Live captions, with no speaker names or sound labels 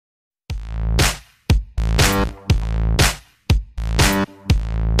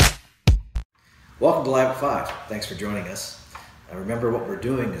Welcome to Live at 5. Thanks for joining us. Remember what we're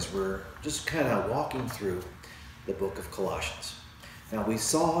doing is we're just kind of walking through the book of Colossians. Now we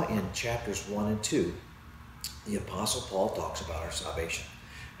saw in chapters 1 and 2, the Apostle Paul talks about our salvation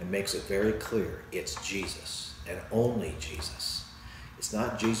and makes it very clear it's Jesus and only Jesus. It's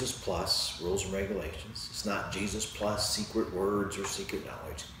not Jesus plus rules and regulations. It's not Jesus plus secret words or secret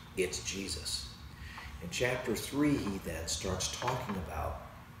knowledge. It's Jesus. In chapter 3, he then starts talking about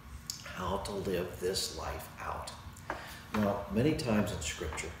how to live this life out. Now, many times in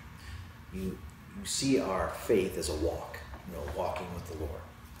Scripture, you see our faith as a walk, walking with the Lord.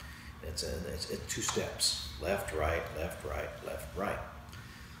 It's two steps, left, right, left, right, left, right.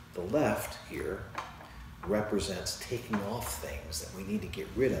 The left here represents taking off things that we need to get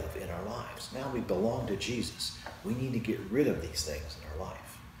rid of in our lives. Now we belong to Jesus. We need to get rid of these things in our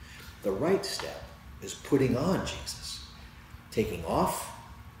life. The right step is putting on Jesus, taking off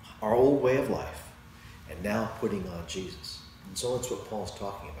our old way of life, and now putting on Jesus. And so that's what Paul's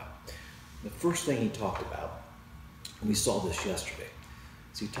talking about. The first thing he talked about, and we saw this yesterday,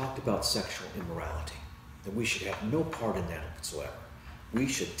 is he talked about sexual immorality, that we should have no part in that whatsoever. We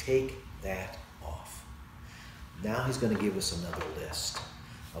should take that off. Now he's going to give us another list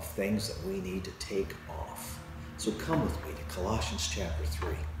of things that we need to take off. So come with me to Colossians chapter 3.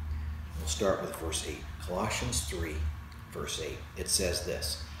 We'll start with verse 8. Colossians 3, verse 8. It says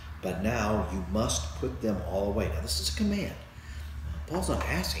this, "But now you must put them all away." Now this is a command. Paul's not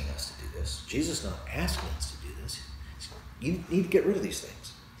asking us to do this. Jesus is not asking us to do this. You need to get rid of these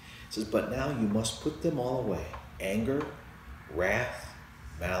things. It says, "But now you must put them all away. Anger, wrath,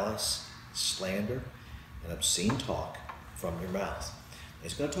 malice, slander, and obscene talk from your mouth." And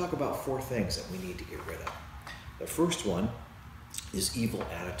he's going to talk about 4 things that we need to get rid of. The first one is evil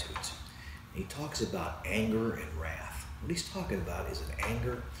attitudes. And he talks about anger and wrath. What he's talking about is an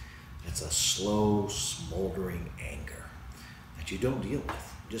anger that's a slow, smoldering anger that you don't deal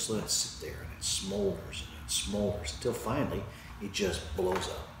with. You just let it sit there and it smolders until finally it just blows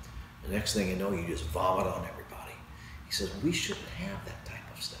up. The next thing you know, you just vomit on everybody. He says we shouldn't have that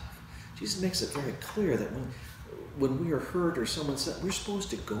type of stuff. Jesus makes it very clear that when we are hurt or someone said, we're supposed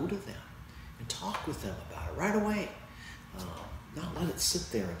to go to them and talk with them about it right away. Not let it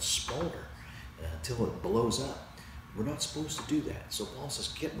sit there and smolder until it blows up. We're not supposed to do that. So Paul says,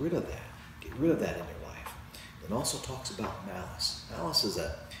 get rid of that. Get rid of that in your life. It also talks about malice. Malice is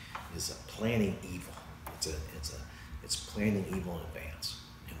a planning evil. It's planning evil in advance.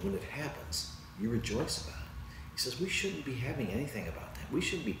 And when it happens, you rejoice about it. He says we shouldn't be having anything about that. We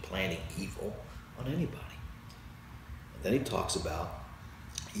shouldn't be planning evil on anybody. And then he talks about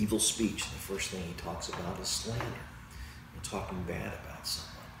evil speech. The first thing he talks about is slander. Talking bad about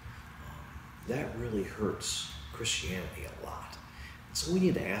someone. That really hurts Christianity a lot. And so we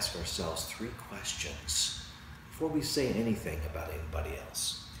need to ask ourselves 3 questions before we say anything about anybody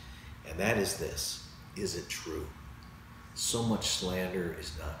else. And that is this: is it true? So much slander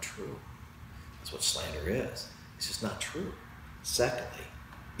is not true. That's what slander is. It's just not true. Secondly,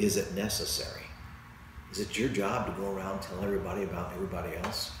 is it necessary? Is it your job to go around telling everybody about everybody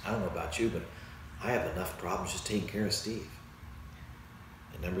else? I don't know about you, but I have enough problems just taking care of Steve.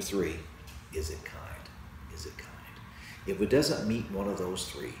 And number 3, is it kind? Is it kind? If it doesn't meet one of those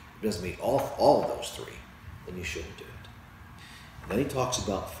 3, it doesn't meet all of those 3, then you shouldn't do it. And then he talks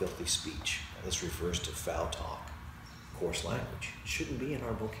about filthy speech. Now, this refers to foul talk, coarse language. It shouldn't be in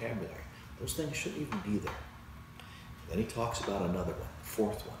our vocabulary. Those things shouldn't even be there. And then he talks about another one, the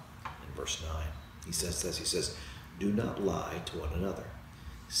 4th one, in verse 9. He says, "Do not lie to one another,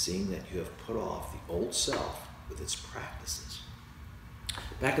 seeing that you have put off the old self with its practices."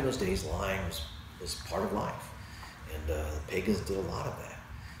 Back in those days, lying was part of life. And the pagans did a lot of that.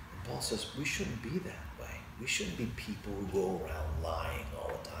 And Paul says we shouldn't be that way. We shouldn't be people who go around lying all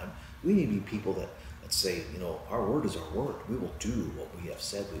the time. We need to be people that say, our word is our word. We will do what we have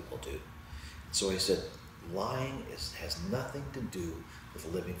said we will do. And so he said lying has nothing to do with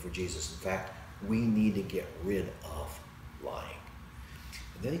living for Jesus. In fact, we need to get rid of lying.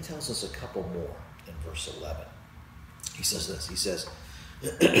 And then he tells us a couple more in verse 11. He says this. He says,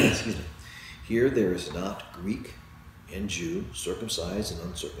 excuse me, "Here there is not Greek and Jew, circumcised and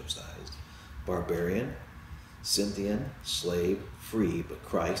uncircumcised, barbarian, Scythian, slave, free, but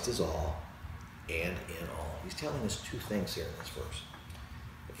Christ is all and in all." He's telling us 2 things here in this verse.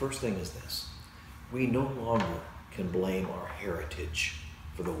 The first thing is this: we no longer can blame our heritage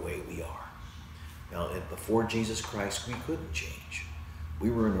for the way we are. Now, before Jesus Christ, we couldn't change.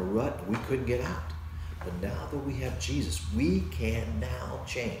 We were in a rut and we couldn't get out. But now that we have Jesus, we can now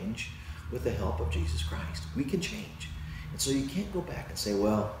change with the help of Jesus Christ. We can change. And so you can't go back and say,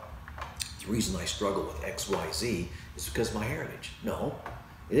 well, The reason I struggle with X, Y, Z is because of my heritage. No,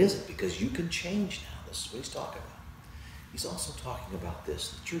 it isn't, because you can change now. This is what he's talking about. He's also talking about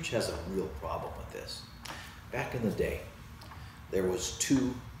this. The church has a real problem with this. Back in the day, there was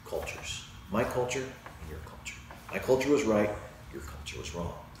two cultures. My culture and your culture. My culture was right, your culture was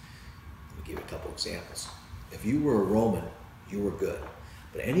wrong. Let me give you a couple examples. If you were a Roman, you were good.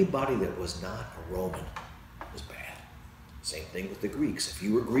 But anybody that was not a Roman was bad. Same thing with the Greeks. If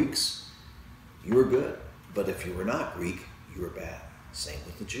you were Greeks, you were good. But if you were not Greek, you were bad. Same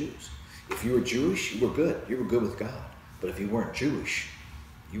with the Jews. If you were Jewish, you were good. You were good with God. But if you weren't Jewish,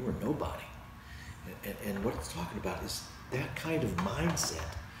 you were nobody. And what it's talking about is that kind of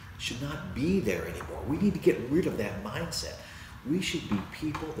mindset should not be there anymore. We need to get rid of that mindset. We should be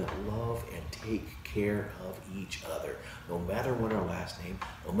people that love and take care of each other, no matter what our last name,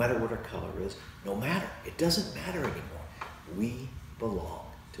 no matter what our color is, no matter. It doesn't matter anymore. We belong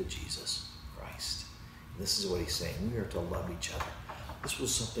to Jesus Christ. And this is what he's saying. We are to love each other. This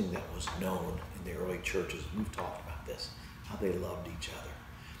was something that was known in the early churches. We've talked about this, how they loved each other.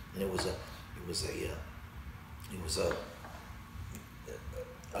 And it was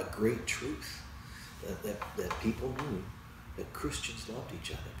a great truth that people knew that Christians loved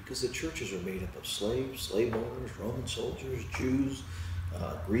each other, because the churches are made up of slaves, slave owners, Roman soldiers, Jews,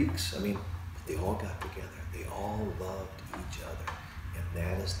 Greeks. But they all got together. They all loved each other. And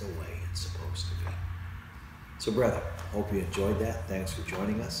that is the way it's supposed to be. So, brother, hope you enjoyed that. Thanks for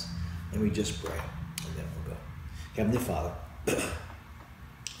joining us. Let me just pray, and then we'll go. Heavenly Father,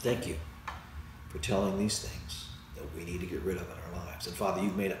 thank you for telling these things that we need to get rid of in our lives. And Father,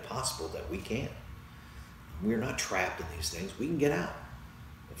 you've made it possible that we can. We're not trapped in these things. We can get out.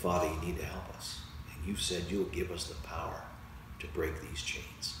 But Father, you need to help us. And you said you'll give us the power to break these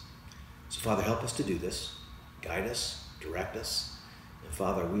chains. So Father, help us to do this. Guide us, direct us. And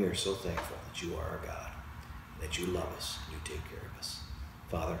Father, we are so thankful that you are our God, and that you love us and you take care of us.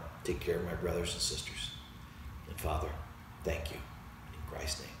 Father, take care of my brothers and sisters. And Father, thank you. In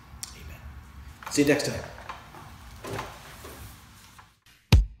Christ's name, amen. See you next time.